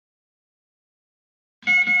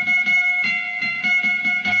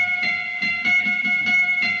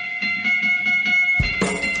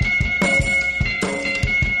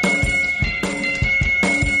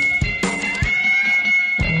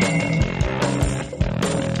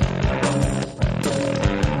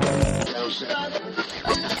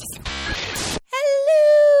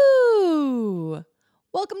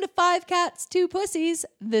That's Two Pussies.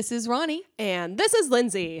 This is Ronnie. And this is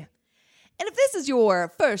Lindsay. And if this is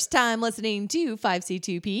your first time listening to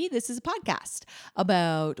 5C2P, this is a podcast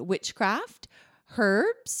about witchcraft,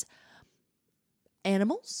 herbs,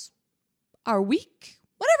 animals, our week,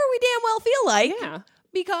 whatever we damn well feel like. Yeah.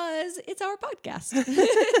 Because it's our podcast.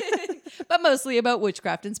 But mostly about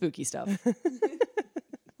witchcraft and spooky stuff.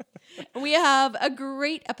 We have a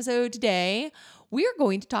great episode today. We are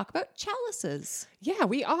going to talk about chalices. Yeah,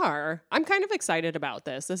 we are. I'm kind of excited about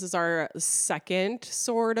this. This is our second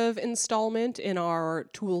sort of installment in our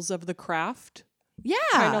Tools of the Craft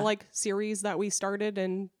kind of like series that we started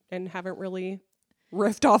and haven't really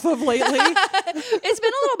riffed off of lately. It's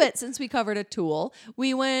been a little bit since we covered a tool.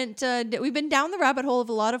 We've been down the rabbit hole of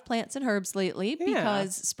a lot of plants and herbs lately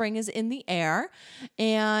because spring is in the air,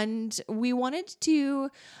 and we wanted to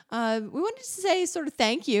say sort of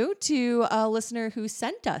thank you to a listener who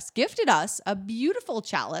gifted us a beautiful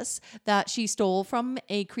chalice that she stole from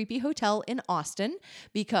a creepy hotel in Austin,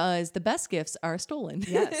 because the best gifts are stolen.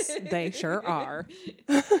 Yes, they sure are.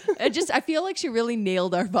 I feel like she really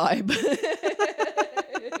nailed our vibe.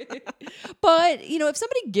 But, if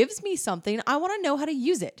somebody gives me something, I want to know how to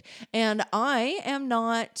use it. And I am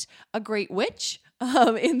not a great witch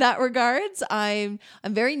in that regards. I'm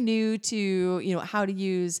very new to, how to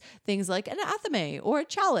use things like an athame or a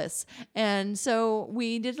chalice. And so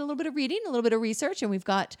we did a little bit of reading, a little bit of research, and we've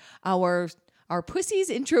got our Pussies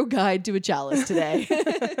intro guide to a chalice today.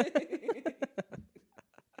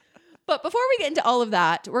 But before we get into all of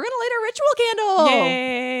that, we're going to light our ritual candle.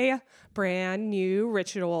 Yay! Brand new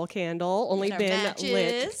ritual candle. Only been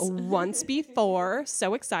lit once before.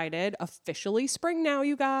 So excited. Officially spring now,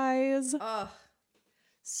 you guys. Oh,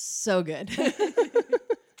 so good.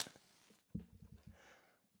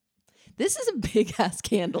 This is a big ass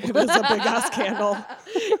candle. It is a big ass candle.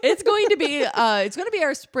 It's going to be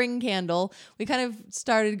our spring candle. We kind of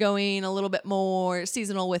started going a little bit more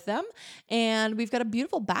seasonal with them, and we've got a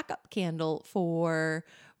beautiful backup candle for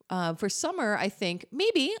summer, I think.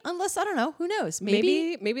 Maybe, unless, I don't know, who knows?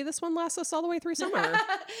 Maybe this one lasts us all the way through summer.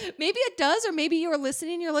 Maybe it does, or maybe you're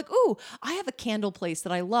listening and you're like, ooh, I have a candle place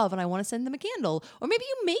that I love and I want to send them a candle. Or maybe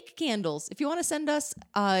you make candles. If you want to send us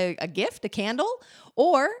a gift, a candle,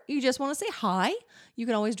 or you just want to say hi, you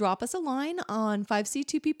can always drop us a line on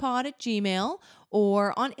 5c2ppod@gmail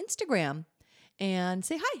or on Instagram and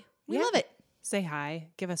say hi. We love it. Say hi.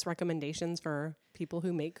 Give us recommendations for people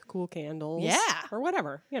who make cool candles. Yeah. Or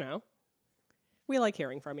whatever, We like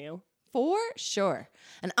hearing from you. For sure.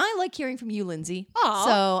 And I like hearing from you, Lindsay. Aw.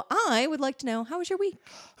 So I would like to know, how was your week?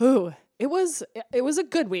 Ooh, it was a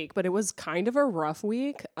good week, but it was kind of a rough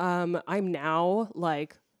week. I'm now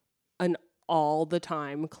like an all the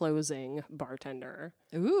time closing bartender.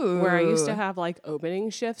 Ooh. Where I used to have like opening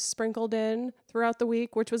shifts sprinkled in throughout the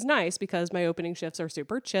week, which was nice because my opening shifts are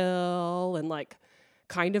super chill and like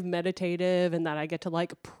kind of meditative, and that I get to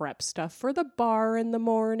like prep stuff for the bar in the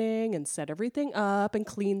morning and set everything up and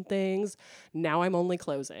clean things. Now I'm only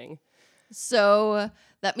closing. So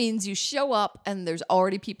that means you show up and there's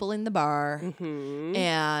already people in the bar,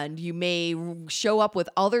 and you may show up with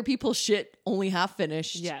other people's shit only half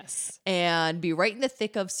finished. Yes. And be right in the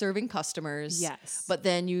thick of serving customers. Yes. But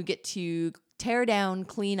then you get to tear down,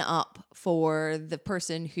 clean up for the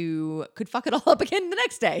person who could fuck it all up again the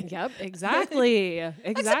next day. Yep, exactly.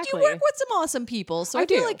 Except you work with some awesome people. So I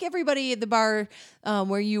feel like everybody at the bar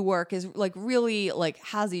where you work is like really like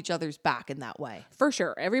has each other's back in that way. For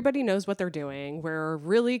sure. Everybody knows what they're doing. We're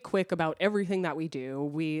really quick about everything that we do.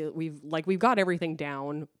 We've got everything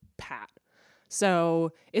down pat.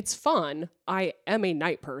 So it's fun. I am a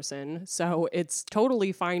night person, so it's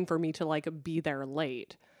totally fine for me to like be there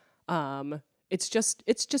late. It's just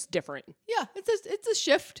different. Yeah, it's a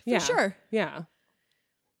shift for sure. Yeah.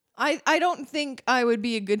 I don't think I would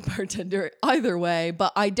be a good bartender either way,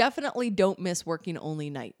 but I definitely don't miss working only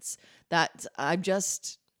nights. It's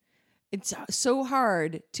so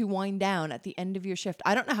hard to wind down at the end of your shift.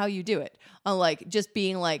 I don't know how you do it. Like just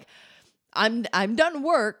being like, I'm done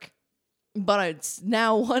work, but it's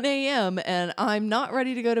now 1 a.m. and I'm not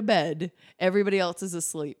ready to go to bed. Everybody else is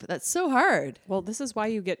asleep. That's so hard. Well, this is why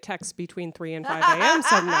you get texts between 3 and 5 a.m.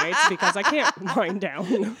 some nights, because I can't wind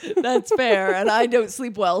down. That's fair. And I don't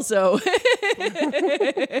sleep well, so.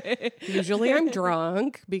 Usually I'm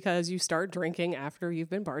drunk because you start drinking after you've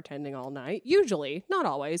been bartending all night. Usually, not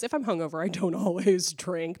always. If I'm hungover, I don't always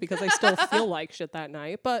drink because I still feel like shit that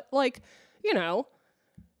night. But like,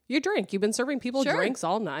 you drink. You've been serving people drinks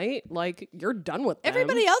all night. Like, you're done with them.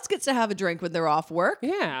 Everybody else gets to have a drink when they're off work.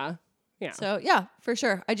 Yeah. Yeah. So, yeah, for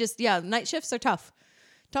sure. Night shifts are tough.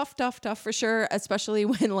 Tough for sure, especially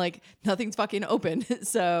when, like, nothing's fucking open.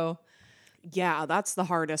 So, Yeah, that's the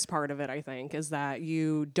hardest part of it, I think, is that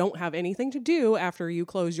you don't have anything to do after you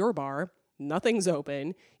close your bar. Nothing's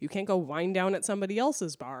open. You can't go wind down at somebody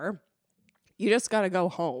else's bar. You just got to go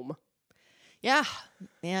home. Yeah,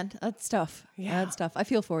 man, that's tough. Yeah. That's tough. I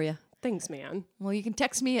feel for you. Thanks, man. Well, you can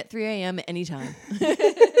text me at 3 a.m. anytime.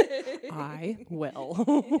 I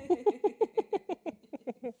will.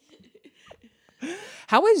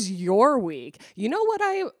 How was your week? You know what?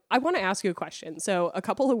 I want to ask you a question. So a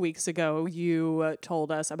couple of weeks ago, you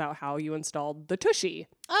told us about how you installed the Tushy.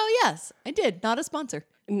 Oh, yes, I did. Not a sponsor.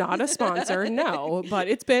 Not a sponsor, no. But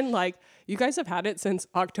it's been like, you guys have had it since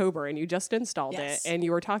October and you just installed it. And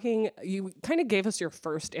you kind of gave us your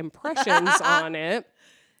first impressions on it.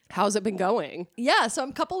 How's it been going? Yeah, so I'm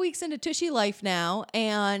a couple weeks into Tushy life now,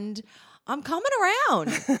 and I'm coming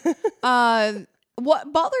around.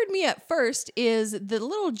 What bothered me at first is the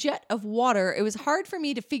little jet of water. It was hard for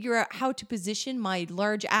me to figure out how to position my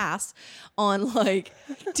large ass on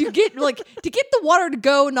to get the water to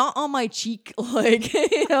go not on my cheek,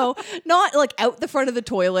 not out the front of the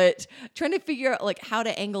toilet. Trying to figure out how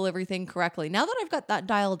to angle everything correctly. Now that I've got that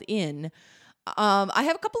dialed in, I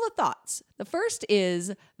have a couple of thoughts. The first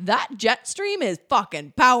is that jet stream is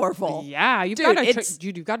fucking powerful. Yeah, you've got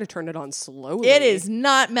to turn it on slowly. It is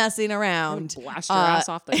not messing around. Blast your ass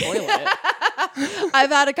off the toilet.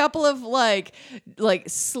 I've had a couple of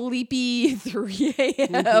sleepy 3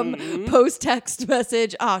 a.m. post text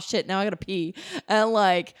message. Oh shit, now I gotta pee. And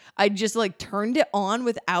I just turned it on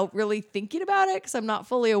without really thinking about it because I'm not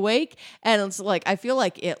fully awake. And it's I feel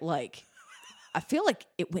like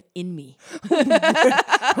it went in me.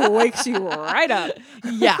 Wakes you right up.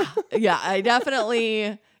 Yeah, I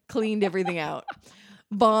definitely cleaned everything out.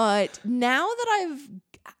 But now that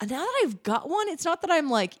I've got one, it's not that I'm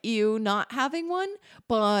ew not having one,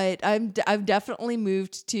 but I've definitely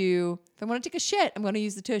moved to, if I want to take a shit, I'm going to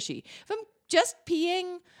use the Tushy. If I'm just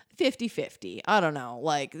peeing, 50-50. I don't know.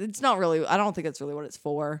 It's not really, I don't think that's really what it's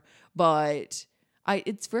for, but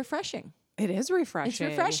it's refreshing. It is refreshing.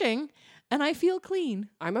 It's refreshing. And I feel clean.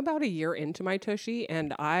 I'm about a year into my Tushy,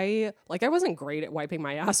 and I wasn't great at wiping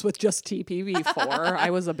my ass with just TP before.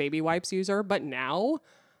 I was a baby wipes user, but now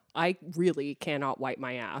I really cannot wipe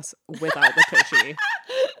my ass without the Tushy.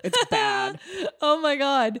 It's bad. Oh my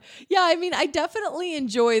God. Yeah, I mean, I definitely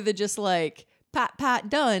enjoy the just pat,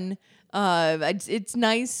 done. It's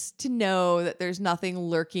nice to know that there's nothing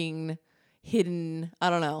lurking, hidden. I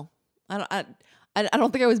don't know. I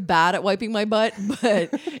don't think I was bad at wiping my butt, but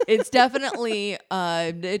it's definitely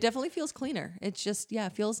it definitely feels cleaner. It's just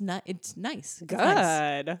it feels it's nice. Good. It's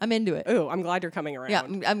nice. I'm into it. Ooh, I'm glad you're coming around. Yeah,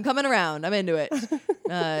 I'm coming around. I'm into it.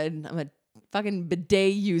 I'm a fucking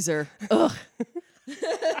bidet user. Ugh.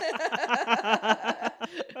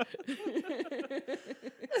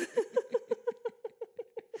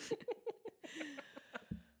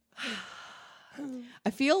 I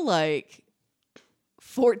feel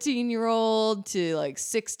 14-year-old to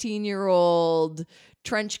 16-year-old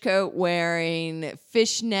trench coat wearing,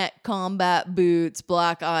 fishnet combat boots,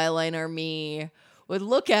 black eyeliner me would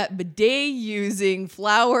look at bidet using,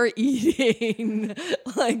 flower eating,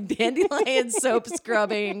 dandelion soap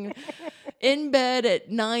scrubbing, in bed at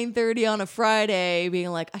 9:30 on a Friday being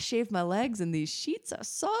I shaved my legs and these sheets are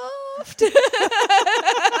soft. And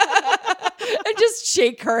just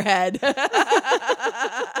shake her head.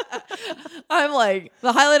 I'm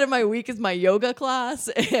the highlight of my week is my yoga class,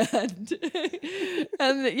 and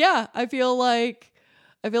yeah, I feel like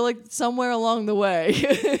somewhere along the way,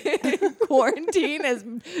 quarantine has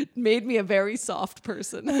made me a very soft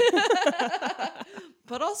person,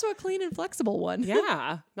 but also a clean and flexible one.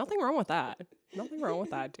 Yeah, nothing wrong with that. Nothing wrong with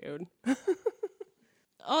that, dude.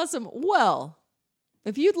 Awesome. Well,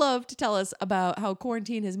 if you'd love to tell us about how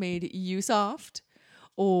quarantine has made you soft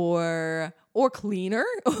or cleaner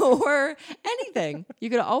or anything, you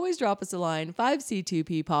could always drop us a line,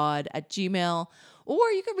 5c2ppod@gmail.com,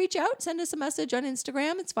 or you can reach out, send us a message on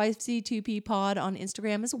Instagram. It's 5c2ppod on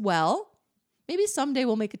Instagram as well. Maybe someday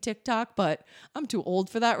we'll make a TikTok, but I'm too old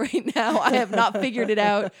for that right now. I have not figured it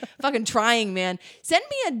out. Fucking trying, man. Send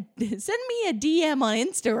me a DM on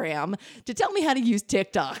Instagram to tell me how to use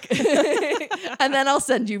TikTok. And then I'll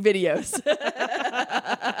send you videos.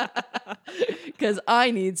 Because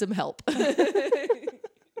I need some help. But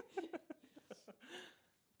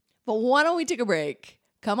why don't we take a break?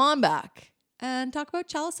 Come on back and talk about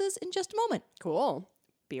chalices in just a moment. Cool.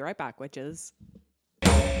 Be right back, witches.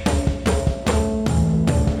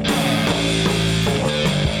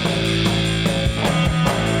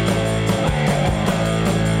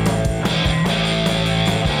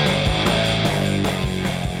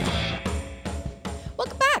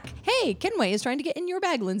 Welcome back. Hey, Ken Kenway is trying to get in your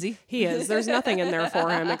bag, Lindsay. He is. There's nothing in there for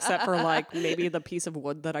him except for like maybe the piece of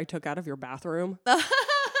wood that I took out of your bathroom.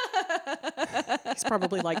 He's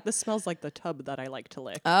probably like, this smells like the tub that I like to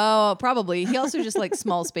lick. Oh, probably. He also just likes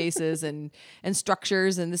small spaces and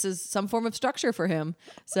structures, and this is some form of structure for him.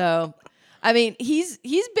 So, I mean, he's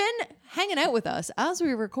been hanging out with us as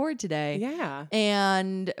we record today. Yeah.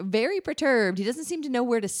 And very perturbed. He doesn't seem to know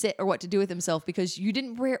where to sit or what to do with himself because you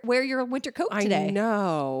didn't wear your winter coat today. I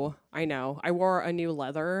know. I wore a new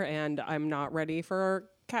leather, and I'm not ready for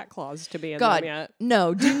cat claws to be in them yet.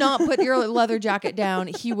 No, do not put your leather jacket down.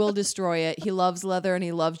 He will destroy it. He loves leather, and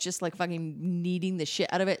he loves just like fucking kneading the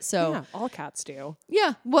shit out of it. So yeah, all cats do.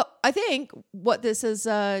 Yeah. Well, I think what this has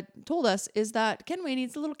told us is that Kenway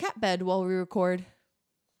needs a little cat bed while we record.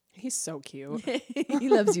 He's so cute. He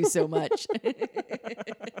loves you so much.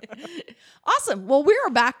 Awesome. Well, we are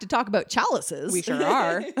back to talk about chalices. We sure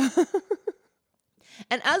are.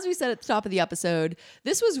 And as we said at the top of the episode,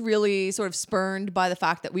 this was really sort of spurned by the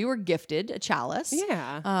fact that we were gifted a chalice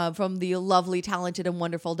from the lovely, talented, and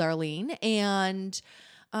wonderful Darlene. And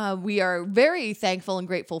we are very thankful and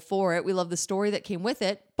grateful for it. We love the story that came with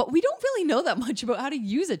it, but we don't really know that much about how to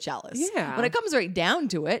use a chalice. Yeah. When it comes right down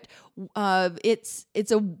to it,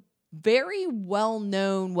 it's a very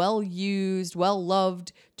well-known, well-used,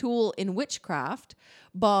 well-loved tool in witchcraft.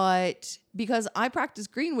 But because I practice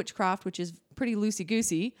green witchcraft, which is pretty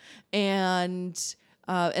loosey-goosey, and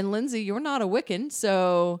Lindsay, you're not a Wiccan,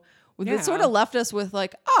 so it sort of left us with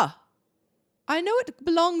like, I know it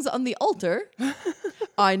belongs on the altar.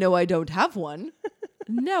 I know I don't have one.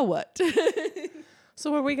 Now what? So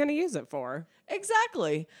what are we going to use it for?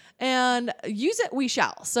 Exactly. And use it we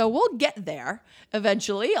shall. So we'll get there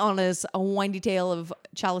eventually on a windy tale of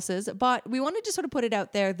chalices. But we wanted to sort of put it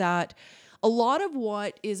out there that a lot of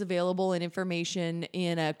what is available in information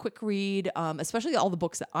in a quick read, especially all the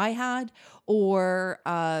books that I had, or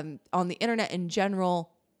on the internet in general,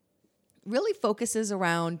 really focuses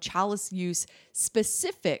around chalice use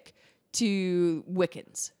specific to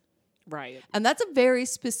Wiccans. Right. And that's a very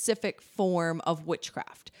specific form of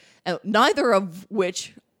witchcraft, neither of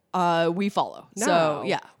which we follow. No. So,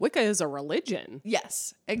 yeah. Wicca is a religion.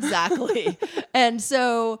 Yes, exactly. And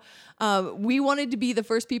so we wanted to be the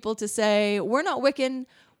first people to say, we're not Wiccan.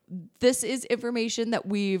 This is information that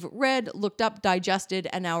we've read, looked up, digested,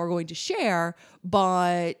 and now we're going to share.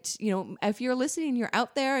 But, if you're listening, you're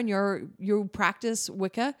out there and you practice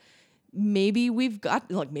Wicca, maybe we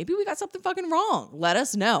got something fucking wrong. Let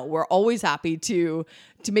us know. We're always happy to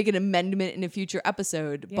make an amendment in a future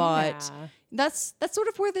episode. Yeah. But that's sort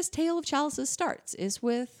of where this tale of chalices starts, is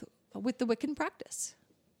with the Wiccan practice.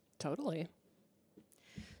 Totally.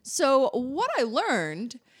 So what I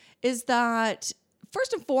learned is that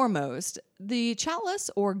first and foremost, the chalice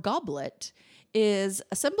or goblet is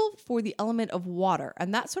a symbol for the element of water,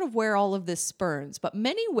 and that's sort of where all of this spurns. But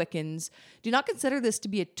many Wiccans do not consider this to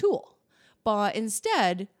be a tool, but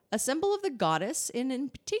instead a symbol of the goddess, and in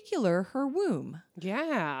particular her womb.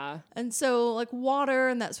 Yeah. And so like water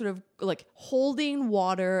and that sort of like holding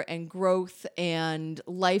water and growth and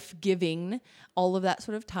life-giving, all of that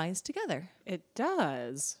sort of ties together. It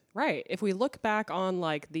does. Right. If we look back on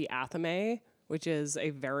like the athame, which is a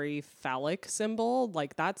very phallic symbol,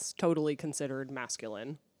 like that's totally considered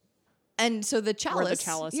masculine. And so the chalice,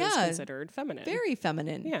 is considered feminine. Very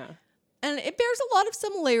feminine. Yeah. And it bears a lot of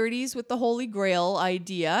similarities with the Holy Grail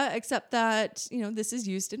idea, except that, this is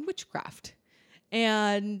used in witchcraft.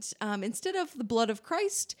 And instead of the blood of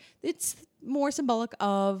Christ, it's more symbolic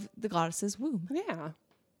of the goddess's womb. Yeah,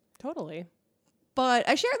 totally. But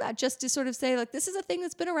I share that just to sort of say, like, this is a thing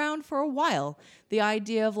that's been around for a while. The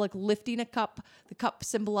idea of, like, lifting a cup, the cup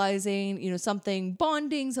symbolizing, something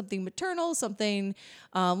bonding, something maternal, something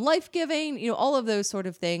life-giving, all of those sort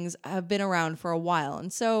of things have been around for a while.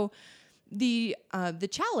 And so the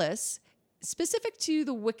chalice, specific to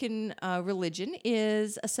the Wiccan religion,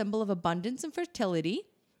 is a symbol of abundance and fertility.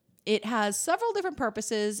 It has several different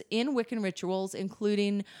purposes in Wiccan rituals,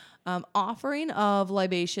 including offering of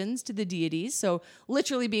libations to the deities. So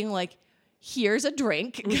literally being like, here's a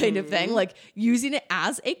drink kind of thing, like using it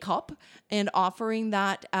as a cup and offering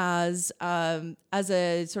that as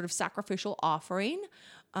a sort of sacrificial offering.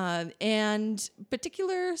 And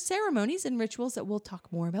particular ceremonies and rituals that we'll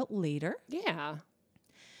talk more about later. Yeah.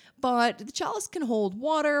 But the chalice can hold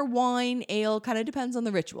water, wine, ale, kind of depends on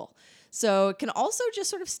the ritual. So it can also just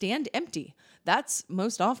sort of stand empty. That's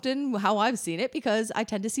most often how I've seen it, because I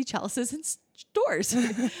tend to see chalices in stores.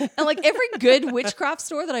 And like every good witchcraft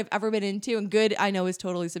store that I've ever been into, and good I know is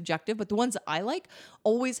totally subjective, but the ones that I like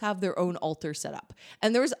always have their own altar set up.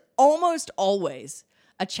 And there's almost always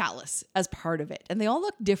a chalice as part of it. And they all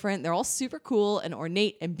look different. They're all super cool and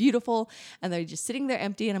ornate and beautiful. And they're just sitting there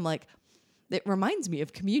empty. And I'm like, it reminds me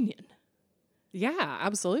of communion. Yeah,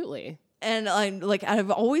 absolutely. And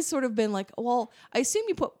I've always sort of been like, well, I assume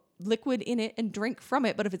you put liquid in it and drink from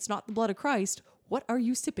it. But if it's not the blood of Christ, what are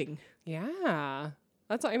you sipping? Yeah.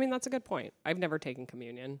 That's a good point. I've never taken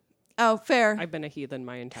communion. Oh, fair. I've been a heathen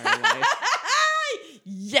my entire life.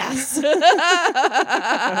 Yes.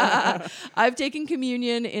 I've taken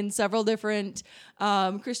communion in several different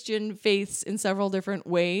Christian faiths in several different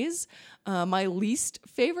ways. My least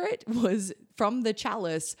favorite was from the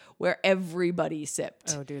chalice where everybody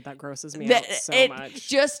sipped. Oh, dude, that grosses me out so much.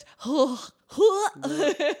 Just,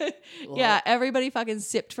 yeah, everybody fucking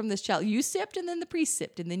sipped from this chalice. You sipped and then the priest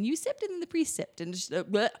sipped and then you sipped and then the priest sipped. And just,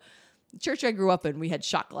 the church I grew up in, we had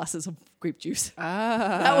shot glasses of grape juice. Oh,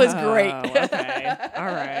 that was great. Okay. All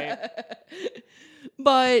right.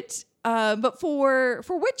 But for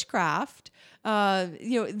witchcraft,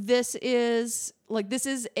 this is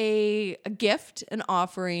a gift, an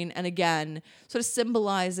offering, and again, sort of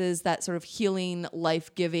symbolizes that sort of healing,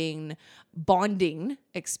 life-giving, bonding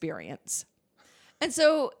experience. And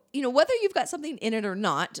so, whether you've got something in it or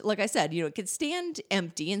not, like I said, it could stand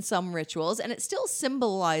empty in some rituals, and it still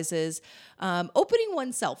symbolizes opening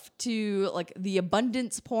oneself to like the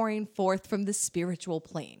abundance pouring forth from the spiritual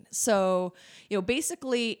plane. So,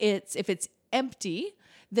 basically if it's empty,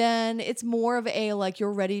 then it's more of a, like,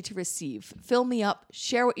 you're ready to receive. Fill me up,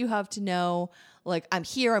 share what you have to know. Like, I'm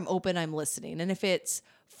here, I'm open, I'm listening. And if it's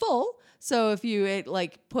full, so if you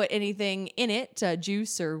put anything in it,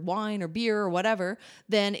 juice or wine or beer or whatever,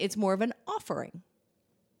 then it's more of an offering.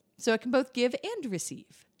 So it can both give and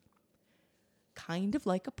receive. Kind of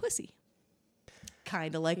like a pussy.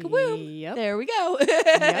 Kind of like a womb. Yep. There we go.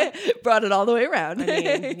 Yep. Brought it all the way around. I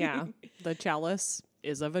mean, yeah, the chalice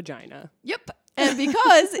is a vagina. Yep. And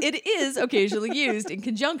because it is occasionally used in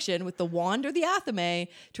conjunction with the wand or the athame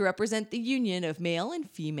to represent the union of male and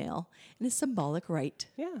female in a symbolic rite.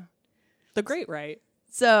 Yeah. The great rite.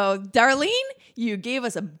 So, Darlene, you gave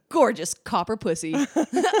us a gorgeous copper pussy.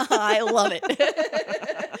 I love it.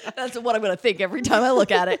 That's what I'm going to think every time I look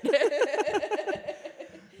at it.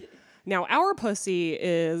 Now, our pussy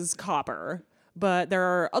is copper, but there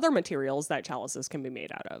are other materials that chalices can be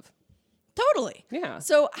made out of. Totally. Yeah.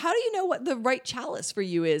 So how do you know what the right chalice for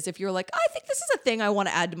you is? If you're like, I think this is a thing I want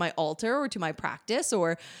to add to my altar or to my practice,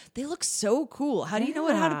 or they look so cool. How do you know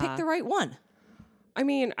how to pick the right one? I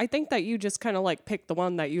mean, I think that you just kind of like pick the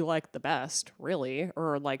one that you like the best, really,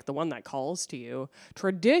 or like the one that calls to you.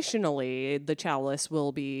 Traditionally, the chalice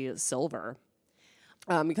will be silver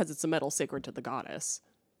because it's a metal sacred to the goddess.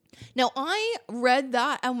 Now, I read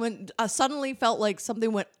that and when I suddenly felt like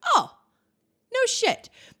something went, oh, no shit.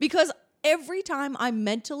 Because every time I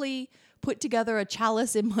mentally put together a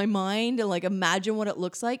chalice in my mind and like imagine what it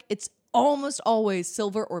looks like, it's almost always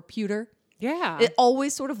silver or pewter. Yeah. It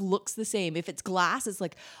always sort of looks the same. If it's glass, it's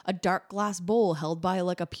like a dark glass bowl held by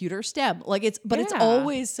like a pewter stem. It's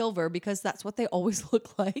always silver because that's what they always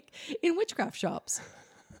look like in witchcraft shops.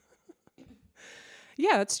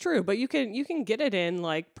 Yeah, it's true. But you can get it in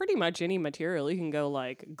like pretty much any material. You can go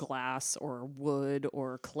like glass or wood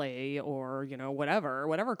or clay or,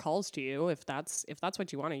 whatever calls to you. If that's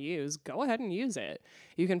what you want to use, go ahead and use it.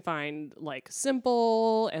 You can find like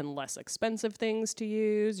simple and less expensive things to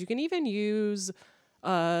use. You can even use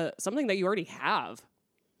something that you already have.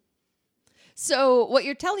 So what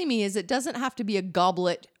you're telling me is it doesn't have to be a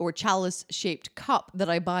goblet or chalice shaped cup that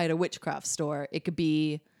I buy at a witchcraft store. It could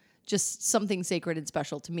be just something sacred and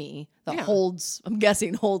special to me that holds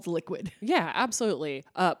liquid. Yeah, absolutely.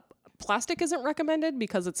 Plastic isn't recommended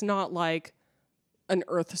because it's not like an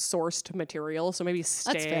earth-sourced material, so maybe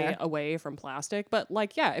stay away from plastic. But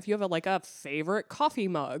if you have a favorite coffee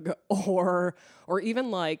mug or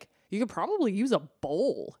even you could probably use a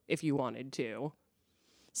bowl if you wanted to.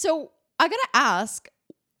 So I gotta ask,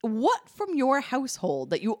 what from your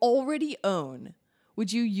household that you already own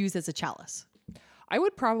would you use as a chalice? I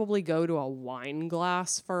would probably go to a wine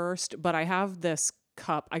glass first, but I have this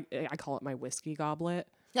cup. I call it my whiskey goblet.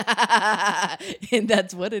 And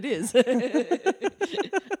that's what it is.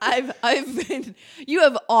 You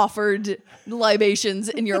have offered libations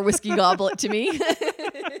in your whiskey goblet to me.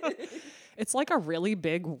 It's like a really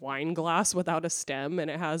big wine glass without a stem, and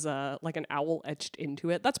it has an owl etched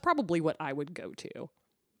into it. That's probably what I would go to.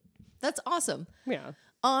 That's awesome. Yeah.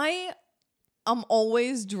 I'm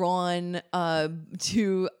always drawn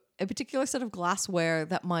to a particular set of glassware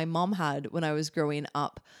that my mom had when I was growing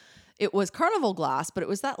up. it was carnival glass, but it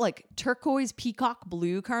was that like turquoise peacock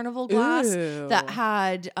blue carnival glass Ooh. that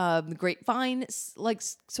had grapevine like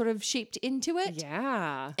sort of shaped into it.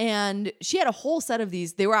 Yeah. And she had a whole set of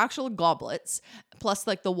these. They were actual goblets, plus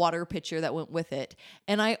like the water pitcher that went with it.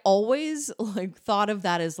 And I always like thought of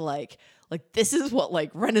that as like this is what like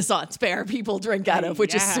Renaissance fair people drink out of,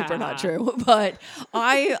 which is super not true. But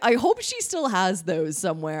I hope she still has those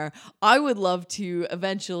somewhere. I would love to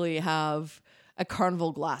eventually have a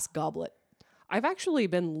carnival glass goblet. I've actually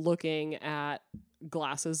been looking at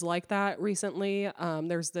glasses like that recently.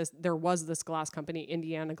 There was this glass company,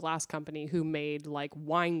 Indiana Glass Company, who made like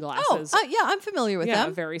wine glasses. Oh, yeah, I'm familiar with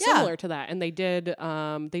them. Very similar to that. And they did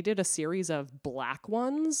a series of black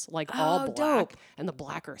ones, like all black. Dope. And the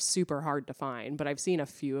black are super hard to find, but I've seen a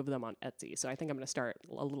few of them on Etsy. So I think I'm going to start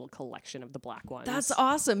a little collection of the black ones. That's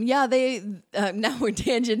awesome. Yeah, they now we're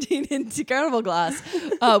tangenting into carnival glass,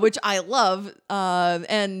 which I love.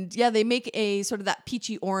 And yeah, they make a sort of that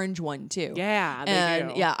peachy orange one too. Yeah.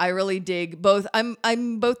 And yeah, I really dig both.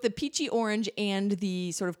 I'm both the peachy orange and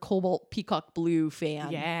the sort of cobalt peacock blue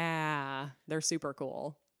fan. Yeah, they're super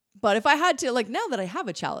cool. But if I had to, like, now that I have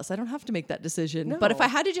a chalice, I don't have to make that decision. No. But if I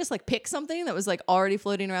had to just like pick something that was like already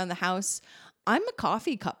floating around the house, I'm a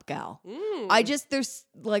coffee cup gal. I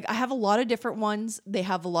have a lot of different ones. They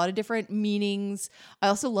have a lot of different meanings. I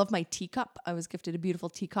also love my teacup. I was gifted a beautiful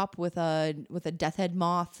teacup with a death head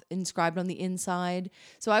moth inscribed on the inside.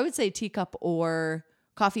 So I would say teacup or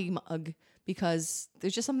coffee mug because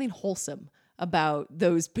there's just something wholesome about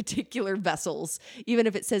those particular vessels, even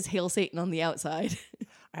if it says Hail Satan on the outside.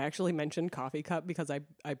 I actually mentioned coffee cup because I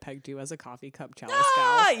pegged you as a coffee cup chalice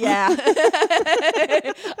gal. Yeah.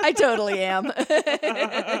 I totally am. I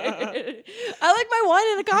like my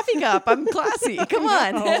wine in a coffee cup. I'm classy. Come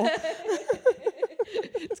on. No.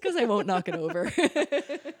 It's because I won't knock it over.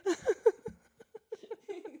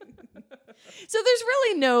 So there's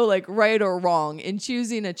really no like right or wrong in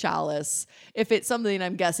choosing a chalice if it's something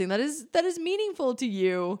I'm guessing that is meaningful to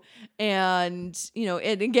you, and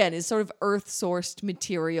it again is sort of earth sourced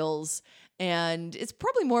materials, and it's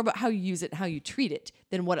probably more about how you use it and how you treat it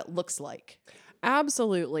than what it looks like.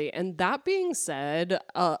 Absolutely. And that being said,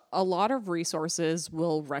 a lot of resources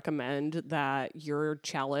will recommend that your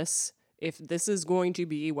chalice, if this is going to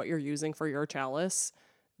be what you're using for your chalice,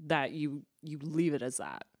 that you leave it as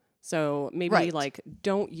that. So maybe like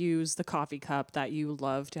don't use the coffee cup that you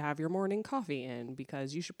love to have your morning coffee in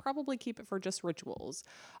because you should probably keep it for just rituals.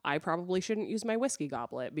 I probably shouldn't use my whiskey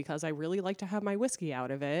goblet because I really like to have my whiskey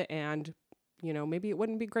out of it, and maybe it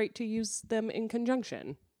wouldn't be great to use them in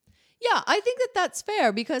conjunction. Yeah, I think that that's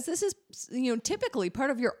fair because this is typically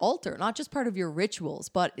part of your altar, not just part of your rituals,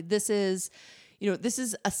 but this is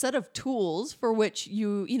a set of tools for which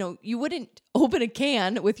you wouldn't open a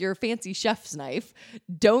can with your fancy chef's knife.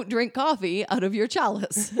 Don't drink coffee out of your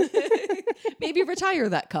chalice. Maybe retire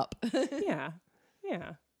that cup. Yeah,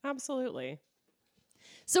 absolutely.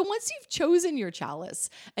 So once you've chosen your chalice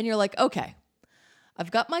and you're like, okay,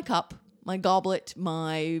 I've got my cup, my goblet,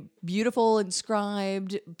 my beautiful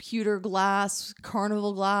inscribed pewter glass,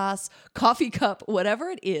 carnival glass, coffee cup, whatever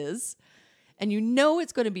it is, and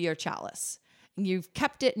it's going to be your chalice. And you've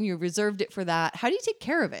kept it and you've reserved it for that. How do you take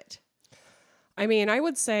care of it? I mean, I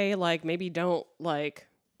would say like maybe don't like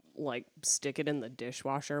stick it in the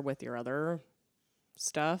dishwasher with your other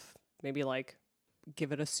stuff. Maybe like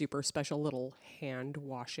give it a super special little hand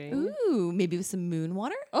washing. Ooh, maybe with some moon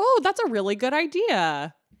water? Oh, that's a really good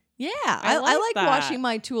idea. Yeah, I like that. washing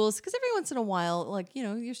my tools because every once in a while,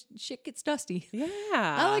 your shit gets dusty. Yeah.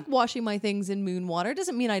 I like washing my things in moon water.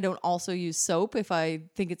 Doesn't mean I don't also use soap if I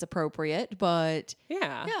think it's appropriate, but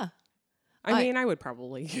yeah. I mean, I would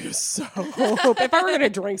probably use soap. If I were going to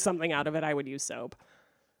drink something out of it, I would use soap.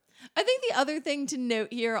 I think the other thing to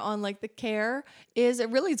note here on the care is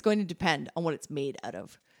it really is going to depend on what it's made out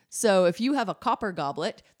of. So if you have a copper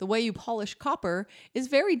goblet, the way you polish copper is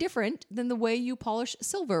very different than the way you polish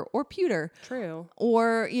silver or pewter. True.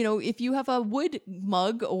 Or, if you have a wood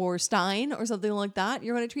mug or stein or something like that,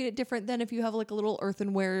 you're going to treat it different than if you have a little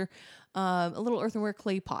earthenware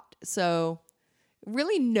clay pot. So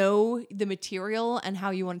really know the material and how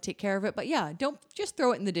you want to take care of it. But yeah, don't just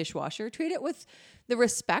throw it in the dishwasher. Treat it with the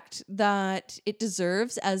respect that it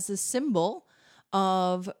deserves as a symbol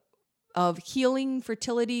of healing,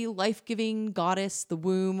 fertility, life-giving, goddess, the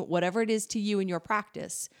womb, whatever it is to you in your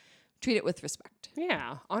practice. Treat it with respect.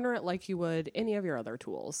 Yeah, honor it like you would any of your other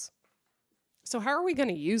tools. So how are we going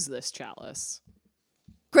to use this chalice?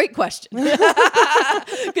 Great question.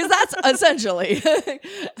 Because that's essentially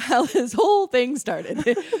how this whole thing started.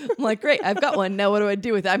 I'm like, great, I've got one. Now what do I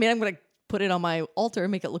do with it? I mean, I'm going to put it on my altar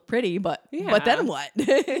and make it look pretty, but Yeah. then what?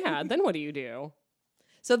 Yeah, then what do you do?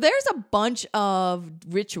 So there's a bunch of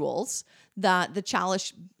rituals that the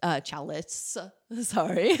chalice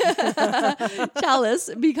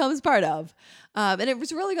becomes part of. And it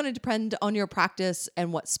was really going to depend on your practice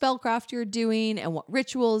and what spellcraft you're doing and what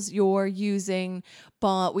rituals you're using.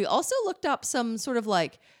 But we also looked up some sort of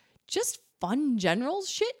like just fun general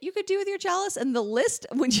shit you could do with your chalice. And the list,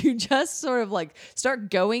 when you just sort of like start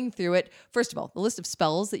going through it, first of all, the list of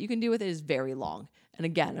spells that you can do with it is very long. And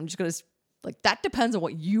again, I'm just going to like, that depends on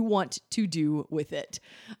what you want to do with it.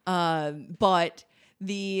 But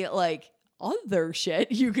the like other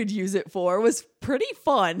shit you could use it for was pretty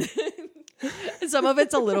fun. Some of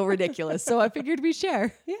it's a little ridiculous. So I figured we'd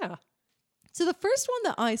share. Yeah. So the first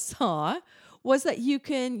one that I saw was that you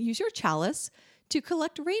can use your chalice to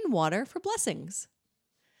collect rainwater for blessings.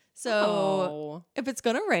 So if it's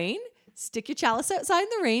going to rain, stick your chalice outside in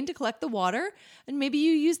the rain to collect the water, and maybe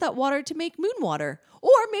you use that water to make moon water.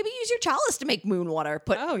 Or maybe use your chalice to make moon water.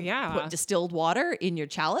 Put distilled water in your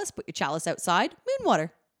chalice, put your chalice outside, moon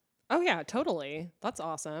water. Oh, yeah, totally. That's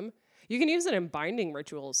awesome. You can use it in binding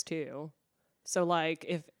rituals, too. So, like,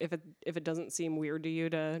 if it doesn't seem weird to you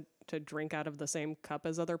to drink out of the same cup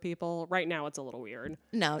as other people, right now it's a little weird.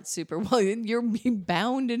 No, it's super. Well, you're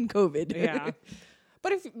bound in COVID. Yeah.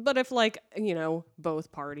 But if like, you know,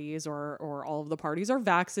 both parties or all of the parties are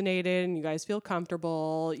vaccinated and you guys feel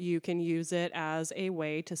comfortable, you can use it as a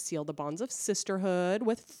way to seal the bonds of sisterhood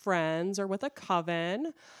with friends or with a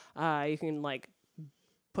coven. You can like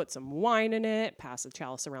put some wine in it, pass a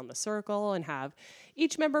chalice around the circle, and have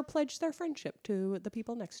each member pledge their friendship to the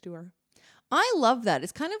people next to her. I love that.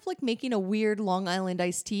 It's kind of like making a weird Long Island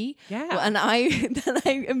iced tea. Yeah. And I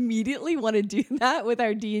immediately want to do that with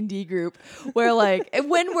our D&D group where like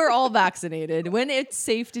when we're all vaccinated, when it's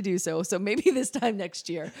safe to do so. So maybe this time next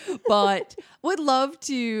year. But would love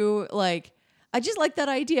to like, I just like that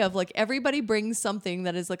idea of like everybody brings something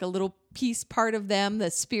that is like a little piece part of them,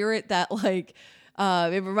 the spirit that like,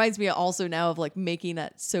 it reminds me also now of like making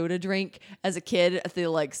that soda drink as a kid at the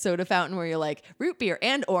like soda fountain where you're like root beer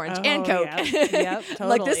and orange and Coke. Yep, totally.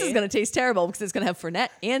 Like this is going to taste terrible because it's going to have Fernet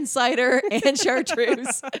and cider and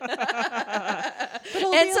chartreuse and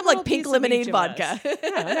some like pink lemonade vodka.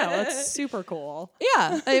 Yeah, no, it's super cool.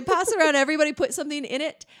 Yeah. And pass around, everybody put something in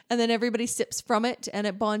it and then everybody sips from it and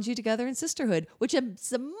it bonds you together in sisterhood, which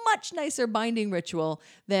is a much nicer binding ritual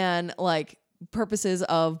than like purposes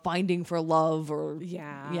of binding for love or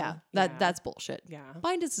that's bullshit. Yeah.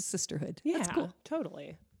 Bind is a sisterhood. Yeah, that's cool.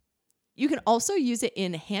 Totally. You can also use it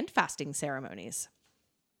in hand fasting ceremonies.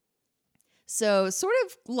 So sort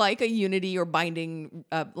of like a unity or binding,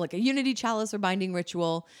 like a unity chalice or binding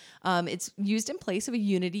ritual. It's used in place of a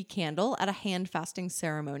unity candle at a hand fasting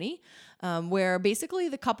ceremony, where basically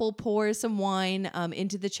the couple pours some wine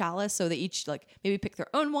into the chalice. So they each like maybe pick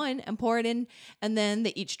their own wine and pour it in, and then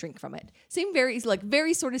they each drink from it.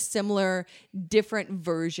 Very sort of similar, different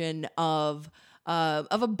version of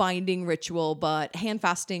a binding ritual, but hand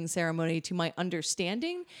fasting ceremony, to my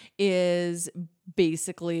understanding, is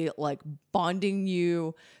basically like bonding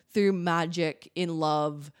you through magic in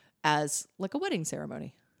love as like a wedding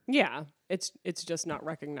ceremony. Yeah, it's just not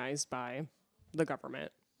recognized by the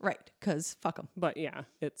government. Right, because fuck them. But yeah,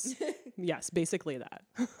 it's, yes, basically that.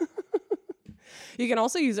 You can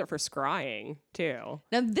also use it for scrying, too.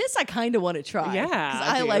 Now this I kind of want to try. Yeah, because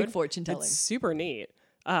I like fortune telling. It's super neat.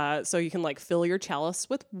 So you can like fill your chalice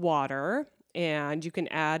with water, and you can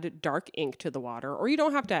add dark ink to the water, or you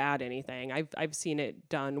don't have to add anything. I've seen it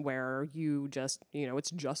done where you just, you know,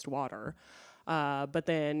 it's just water. But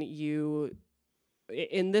then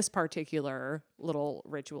in this particular little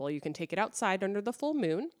ritual, you can take it outside under the full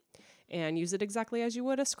moon and use it exactly as you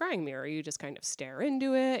would a scrying mirror. You just kind of stare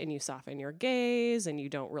into it and you soften your gaze and you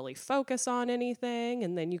don't really focus on anything.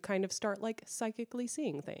 And then you kind of start like psychically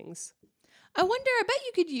seeing things. I bet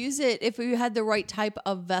you could use it if you had the right type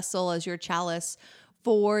of vessel as your chalice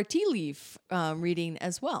for tea leaf reading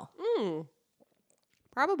as well.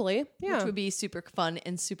 Probably, yeah. Which would be super fun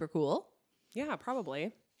and super cool. Yeah,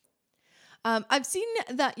 probably. I've seen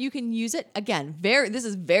that you can use it, again, this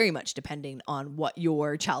is very much depending on what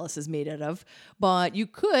your chalice is made out of, but you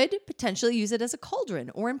could potentially use it as a cauldron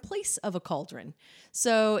or in place of a cauldron.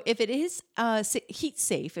 So if it is heat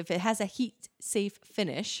safe, if it has a heat safe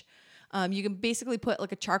finish, you can basically put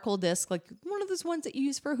like a charcoal disc, like one of those ones that you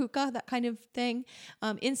use for hookah, that kind of thing,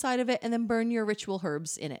 inside of it, and then burn your ritual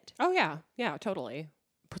herbs in it. Oh, yeah. Yeah, totally.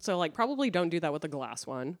 So like probably don't do that with a glass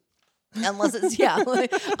one. Unless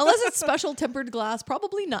it's special tempered glass,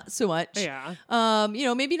 probably not so much. Yeah.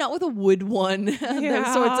 Maybe not with a wood one,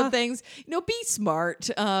 those sorts of things. Be smart.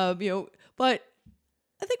 But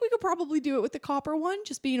I think we could probably do it with the copper one,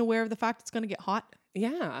 just being aware of the fact it's going to get hot.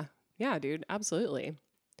 Yeah. Yeah, dude. Absolutely.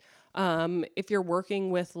 If you're working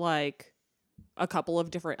with like a couple of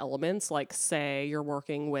different elements, like say you're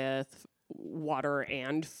working with water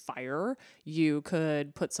and fire, you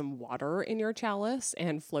could put some water in your chalice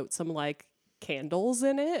and float some like candles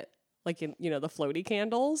in it. Like, in, the floaty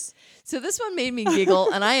candles. So this one made me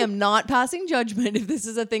giggle, and I am not passing judgment if this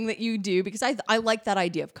is a thing that you do, because I like that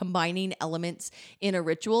idea of combining elements in a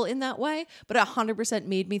ritual in that way. But it 100%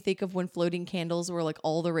 made me think of when floating candles were like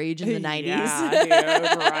all the rage in the 90s. Yeah, dude,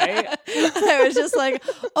 right? I was just like,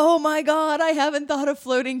 oh my God, I haven't thought of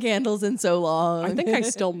floating candles in so long. I think I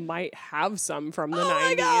still might have some from the 90s.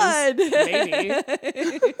 My God.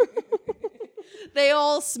 Maybe. They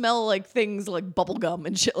all smell like things like bubble gum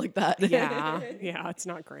and shit like that. Yeah, it's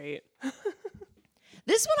not great.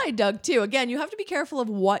 This one I dug too. Again, you have to be careful of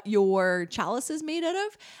what your chalice is made out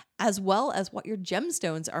of, as well as what your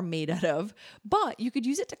gemstones are made out of. But you could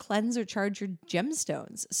use it to cleanse or charge your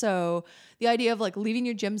gemstones. So the idea of like leaving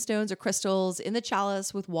your gemstones or crystals in the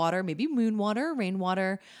chalice with water, maybe moon water,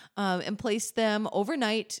 rainwater, and place them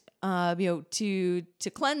overnight, to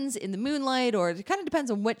cleanse in the moonlight, or it kind of depends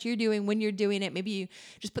on what you're doing when you're doing it. Maybe you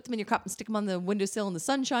just put them in your cup and stick them on the windowsill in the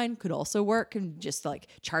sunshine. Could also work, and just like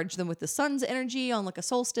charge them with the sun's energy on like a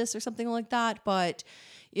solstice or something like that. But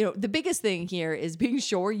the biggest thing here is being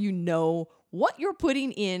sure you know what you're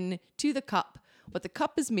putting in to the cup, what the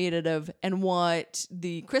cup is made out of, and what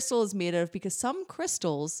the crystal is made out of, because some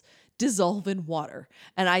crystals dissolve in water.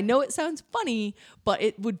 And I know it sounds funny, but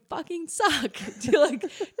it would fucking suck to like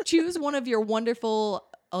choose one of your wonderful,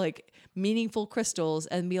 like meaningful crystals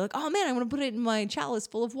and be like, oh man, I want to put it in my chalice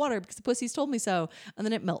full of water because the pussies told me so. And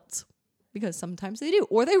then it melts. Because sometimes they do,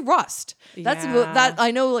 or they rust. That's that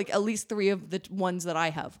I know. Like at least 3 of the ones that I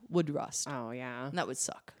have would rust. Oh yeah, and that would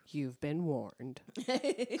suck. You've been warned.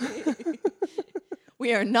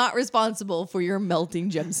 We are not responsible for your melting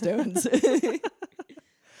gemstones.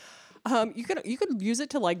 You could use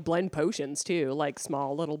it to like blend potions too, like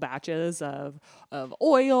small little batches of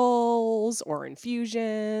oils or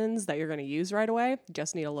infusions that you're going to use right away.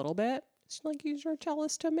 Just need a little bit. Just like use your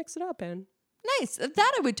chalice to mix it up in. Nice. That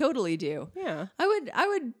I would totally do. Yeah. I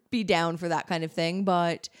would be down for that kind of thing.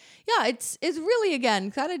 But yeah, it's really,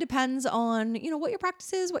 again, kind of depends on, what your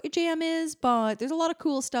practice is, what your jam is. But there's a lot of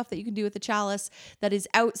cool stuff that you can do with the chalice that is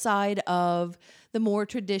outside of the more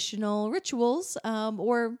traditional rituals,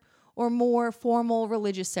 or more formal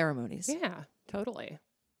religious ceremonies. Yeah, totally.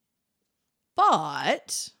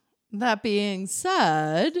 But that being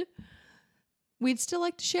said, we'd still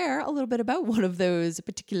like to share a little bit about one of those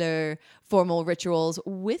particular formal rituals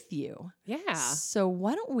with you. Yeah. So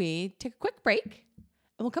why don't we take a quick break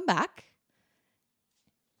and we'll come back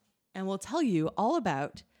and we'll tell you all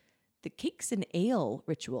about the cakes and ale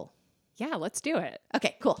ritual. Yeah, let's do it.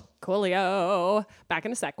 Okay, cool. Coolio. Back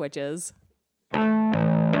in a sec, witches.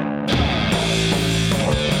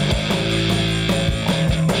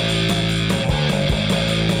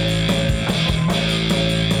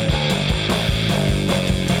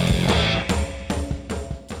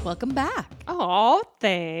 Welcome back. Oh,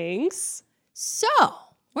 thanks. So,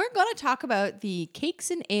 we're going to talk about the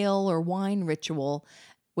cakes and ale or wine ritual,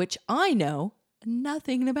 which I know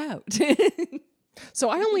nothing about. So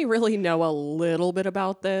I only really know a little bit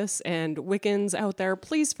about this, and Wiccans out there,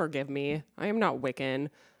 please forgive me. I am not Wiccan.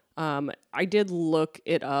 I did look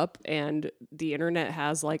it up, and the internet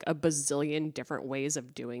has like a bazillion different ways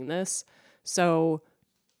of doing this. So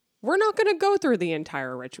we're not going to go through the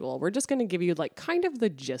entire ritual. We're just going to give you like kind of the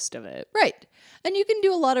gist of it. Right. And you can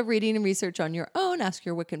do a lot of reading and research on your own, ask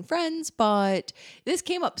your Wiccan friends, but this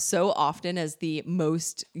came up so often as the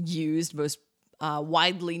most used, most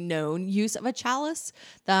widely known use of a chalice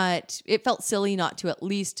that it felt silly not to at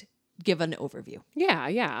least give an overview.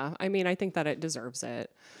 Yeah. I mean, I think that it deserves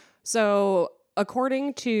it. So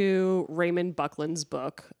according to Raymond Buckland's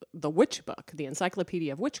book, The Witch Book, the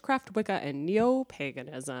Encyclopedia of Witchcraft, Wicca, and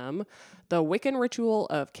Neo-Paganism, the Wiccan ritual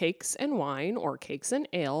of cakes and wine, or cakes and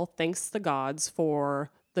ale, thanks the gods for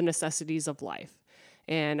the necessities of life.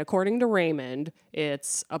 And according to Raymond,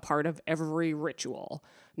 it's a part of every ritual.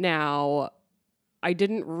 Now, I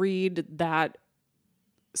didn't read that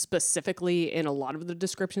specifically in a lot of the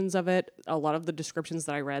descriptions of it. A lot of the descriptions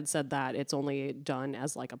that I read said that it's only done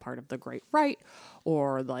as like a part of the great rite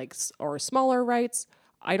or smaller rites.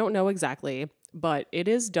 I don't know exactly, but it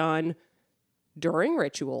is done during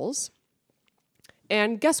rituals.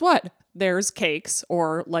 And guess what? There's cakes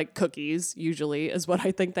or like cookies, usually is what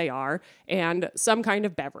I think they are, and some kind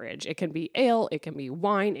of beverage. It can be ale, it can be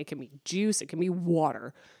wine, it can be juice, it can be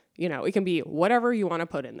water. It can be whatever you want to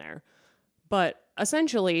put in there. But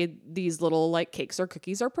essentially, these little like cakes or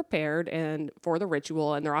cookies are prepared and for the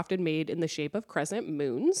ritual, and they're often made in the shape of crescent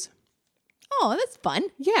moons. Oh, that's fun.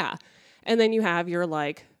 Yeah. And then you have your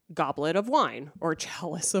like goblet of wine or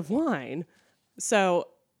chalice of wine. So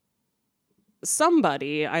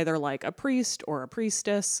somebody, either like a priest or a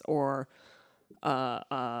priestess or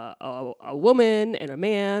a woman and a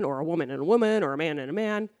man, or a woman and a woman, or a man and a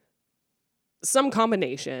man, some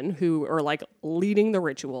combination who are like leading the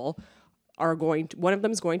ritual one of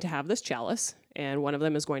them is going to have this chalice and one of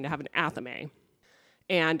them is going to have an athame.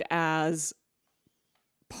 And as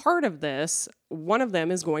part of this, one of them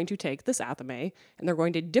is going to take this athame and they're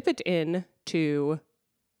going to dip it in to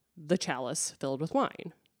the chalice filled with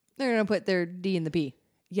wine. They're going to put their D in the P.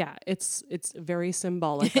 Yeah, it's very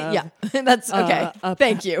symbolic of yeah, that's okay.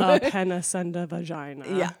 Thank you. A penis and a vagina.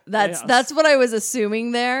 Yeah, that's what I was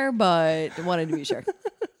assuming there, but wanted to be sure.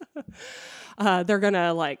 They're going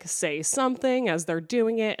to like say something as they're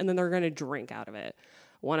doing it, and then they're going to drink out of it.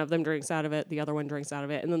 One of them drinks out of it, the other one drinks out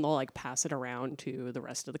of it, and then they'll like pass it around to the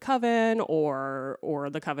rest of the coven, or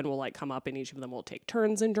the coven will like come up and each of them will take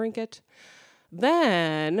turns and drink it.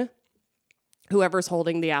 Then whoever's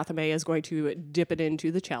holding the athame is going to dip it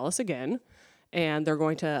into the chalice again, and they're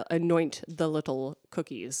going to anoint the little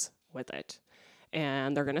cookies with it.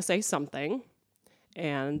 And they're going to say something,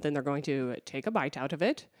 and then they're going to take a bite out of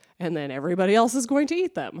it, and then everybody else is going to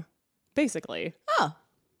eat them, basically. Oh,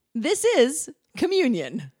 this is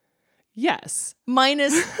communion. Yes.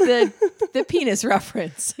 Minus the penis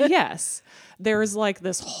reference. Yes. There's like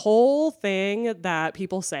this whole thing that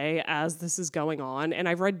people say as this is going on. And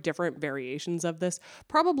I've read different variations of this.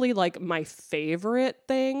 Probably like my favorite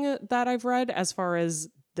thing that I've read as far as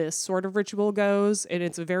this sort of ritual goes. And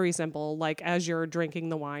it's very simple. Like as you're drinking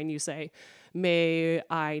the wine, you say, "May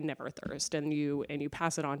I never thirst." And you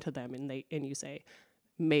pass it on to them and you say,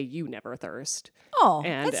 "May you never thirst." Oh,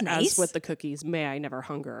 and that's nice. As with the cookies, "May I never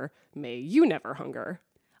hunger." May you never hunger.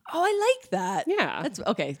 Oh, I like that. Yeah. That's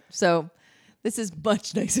okay. So this is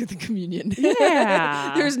much nicer than communion.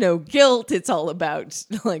 Yeah. There's no guilt. It's all about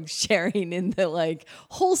like sharing in the like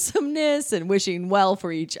wholesomeness and wishing well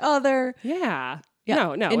for each other. Yeah.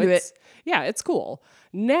 Yeah, No. It's cool.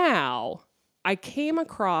 Now, I came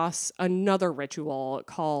across another ritual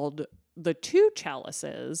called the Two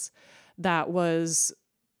Chalices that was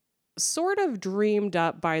sort of dreamed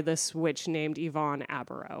up by this witch named Yvonne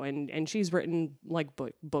Aberow, and she's written like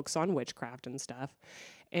books on witchcraft and stuff,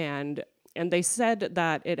 and they said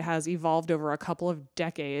that it has evolved over a couple of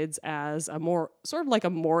decades as a more sort of like a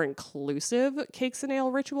more inclusive cakes and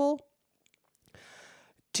ale ritual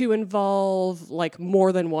to involve like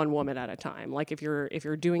more than one woman at a time. Like if you're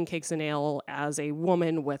doing cakes and ale as a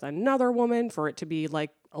woman with another woman, for it to be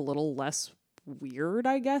like a little less weird,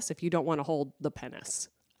 I guess, if you don't want to hold the penis.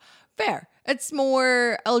 Fair. It's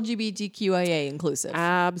more LGBTQIA inclusive.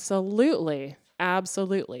 Absolutely.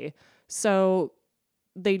 So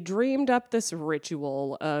they dreamed up this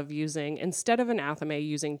ritual of using, instead of an athame,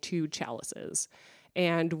 using two chalices.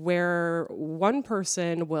 And where one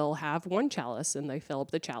person will have one chalice and they fill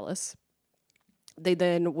up the chalice, they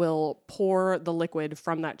then will pour the liquid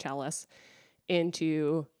from that chalice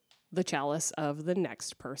into the chalice of the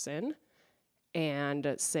next person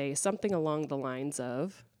and say something along the lines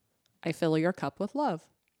of, "I fill your cup with love."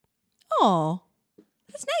 Oh,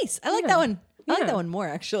 that's nice. I like that one. I like that one more,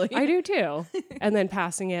 actually. I do too. And then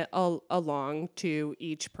passing it along to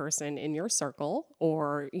each person in your circle,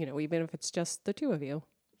 or, even if it's just the two of you.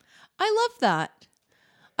 I love that.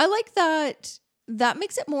 I like that. That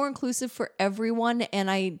makes it more inclusive for everyone.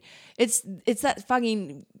 And it's that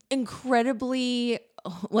fucking incredibly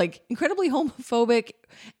homophobic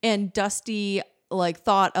and dusty like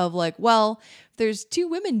thought of like, well, if there's two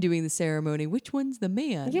women doing the ceremony, which one's the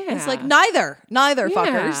man? Yeah. It's like neither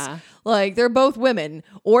fuckers. Like they're both women,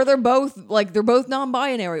 or they're both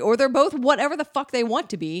non-binary, or they're both whatever the fuck they want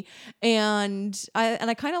to be. And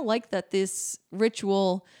I kind of like that this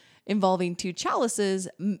ritual involving two chalices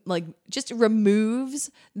like just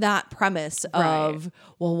removes that premise of,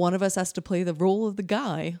 well, one of us has to play the role of the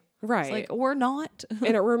guy. Right. It's like, or not.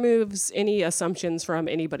 And it removes any assumptions from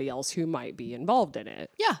anybody else who might be involved in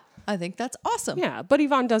it. Yeah, I think that's awesome. Yeah, but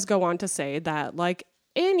Yvonne does go on to say that like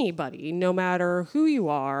anybody, no matter who you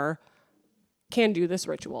are, can do this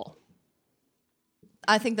ritual.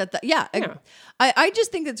 I think I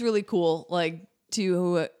just think it's really cool, like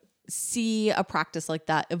to see a practice like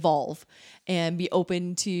that evolve and be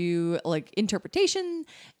open to like interpretation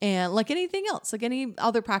and like anything else, like any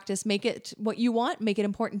other practice, make it what you want, make it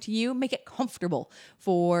important to you, make it comfortable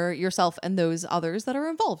for yourself and those others that are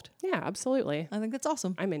involved. Yeah, absolutely. I think that's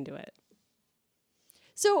awesome. I'm into it.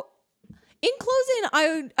 So In closing,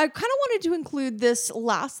 I kind of wanted to include this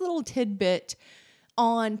last little tidbit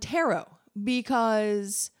on tarot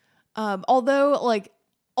because although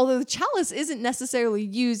the chalice isn't necessarily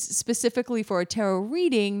used specifically for a tarot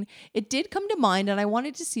reading, it did come to mind, and I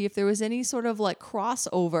wanted to see if there was any sort of like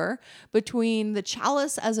crossover between the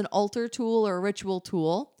chalice as an altar tool or a ritual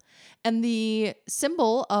tool and the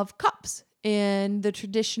symbol of cups in the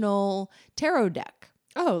traditional tarot deck.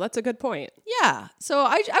 Oh, that's a good point. Yeah. So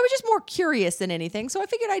I was just more curious than anything. So I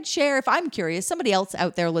figured I'd share, if I'm curious, somebody else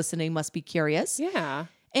out there listening must be curious. Yeah.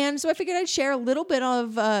 And so I figured I'd share a little bit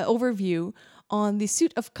of overview on the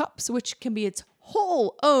suit of cups, which can be its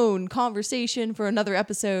whole own conversation for another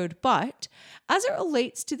episode. But as it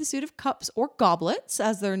relates to the suit of cups or goblets,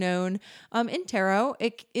 as they're known in tarot,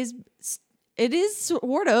 it is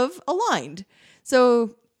sort of aligned.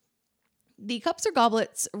 So the cups or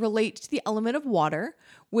goblets relate to the element of water,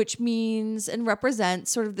 which means and represents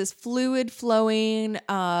sort of this fluid flowing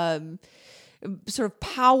sort of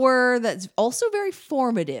power that's also very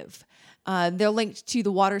formative. They're linked to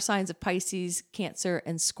the water signs of Pisces, Cancer,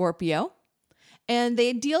 and Scorpio. And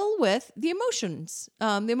they deal with the emotions,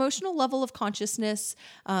 the emotional level of consciousness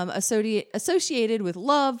associated with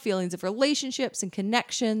love, feelings of relationships and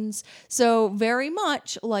connections. So very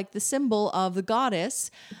much like the symbol of the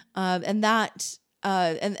goddess, and that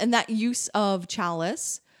use of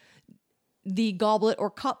chalice, the goblet or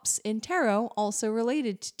cups in tarot also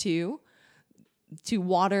related to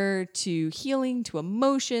water, to healing, to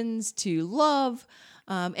emotions, to love,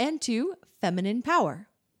 and to feminine power.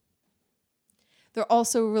 They're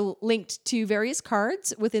also linked to various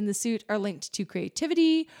cards within the suit are linked to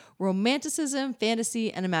creativity, romanticism,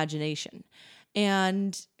 fantasy, and imagination.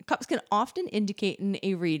 And cups can often indicate in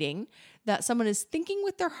a reading that someone is thinking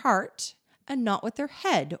with their heart and not with their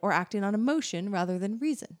head, or acting on emotion rather than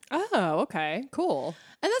reason. Oh, okay. Cool.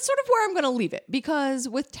 And that's sort of where I'm going to leave it, because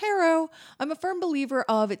with tarot, I'm a firm believer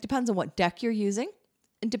of it depends on what deck you're using.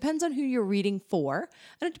 It depends on who you're reading for,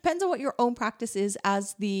 and it depends on what your own practice is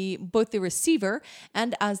as both the receiver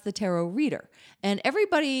and as the tarot reader. And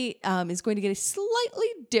everybody is going to get a slightly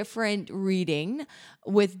different reading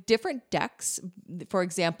with different decks. For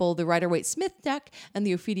example, the Rider-Waite-Smith deck and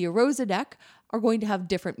the Ophidia Rosa deck are going to have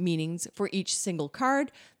different meanings for each single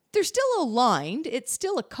card. They're still aligned. It's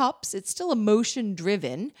still a cups. It's still emotion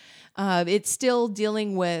driven. It's still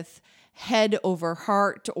dealing with head over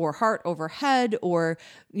heart or heart over head, or,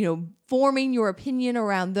 forming your opinion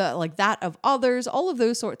around that of others, all of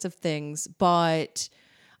those sorts of things. But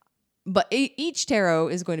each tarot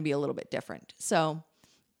is going to be a little bit different. So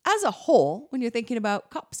as a whole, when you're thinking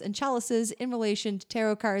about cups and chalices in relation to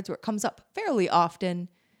tarot cards, where it comes up fairly often,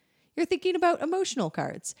 you're thinking about emotional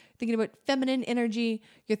cards, thinking about feminine energy.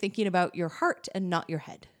 You're thinking about your heart and not your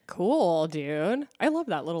head. Cool, dude. I love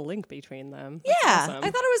that little link between them. That's awesome. I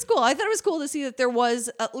thought it was cool. I thought it was cool to see that there was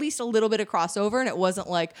at least a little bit of crossover, and it wasn't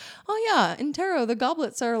like, oh yeah, in tarot, the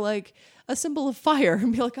goblets are like a symbol of fire,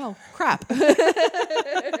 and be like, oh crap.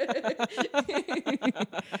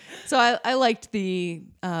 So I liked the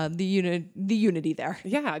unity there.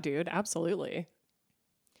 Yeah, dude, absolutely.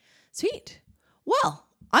 Sweet. Well,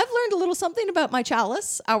 I've learned a little something about my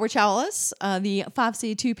chalice, our chalice, the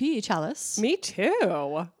 5C2P chalice. Me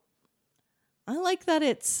too. I like that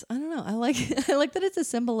I like that it's a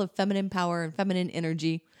symbol of feminine power and feminine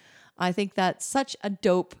energy. I think that's such a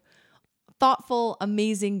dope, thoughtful,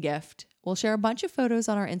 amazing gift. We'll share a bunch of photos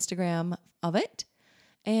on our Instagram of it,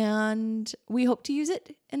 and we hope to use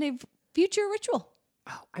it in a future ritual.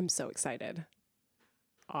 Oh, I'm so excited.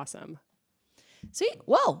 Awesome. Sweet.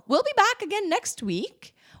 Well, we'll be back again next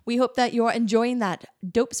week. We hope that you're enjoying that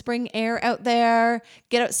dope spring air out there.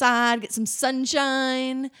 Get outside, get some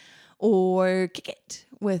sunshine, or kick it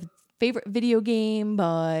with favorite video game.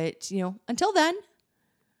 But, until then,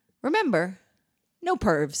 remember, no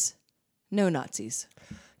pervs, no Nazis.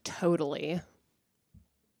 Totally.